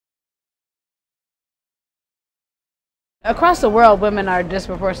Across the world, women are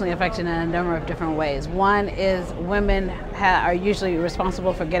disproportionately affected in a number of different ways. One is women are usually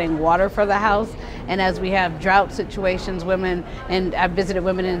responsible for getting water for the house, and as we have drought situations, and I've visited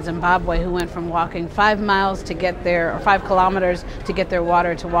women in Zimbabwe who went from walking 5 miles to get their, or 5 kilometers to get their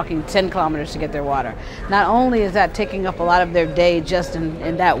water, to walking 10 kilometers to get their water. Not only is that taking up a lot of their day just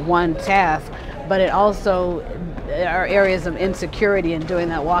in that one task, but it also are areas of insecurity in doing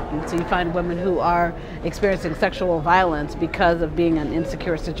that walking. So you find women who are experiencing sexual violence because of being in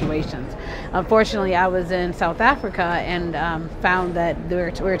insecure situations. Unfortunately, I was in South Africa and found that we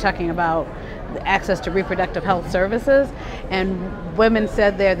were talking about access to reproductive health services, and women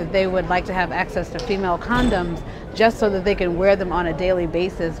said there that they would like to have access to female condoms just so that they can wear them on a daily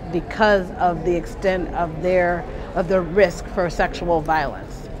basis because of the extent of the risk for sexual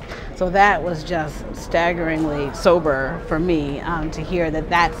violence. So that was just staggeringly sober for me to hear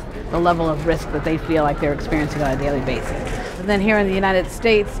that that's the level of risk that they feel like they're experiencing on a daily basis. And then here in the United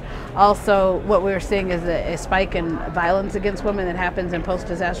States, also what we're seeing is a spike in violence against women that happens in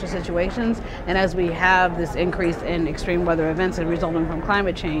post-disaster situations. And as we have this increase in extreme weather events and resulting from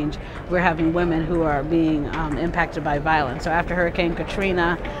climate change, we're having women who are being impacted by violence. So after Hurricane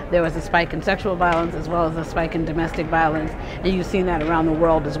Katrina, there was a spike in sexual violence as well as a spike in domestic violence. And you've seen that around the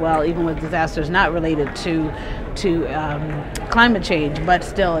world as well, even with disasters not related to climate change, but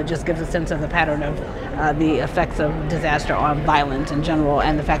still it just gives a sense of the pattern of the effects of disaster on violence in general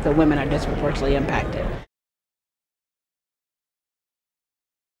and the fact that women are disproportionately impacted.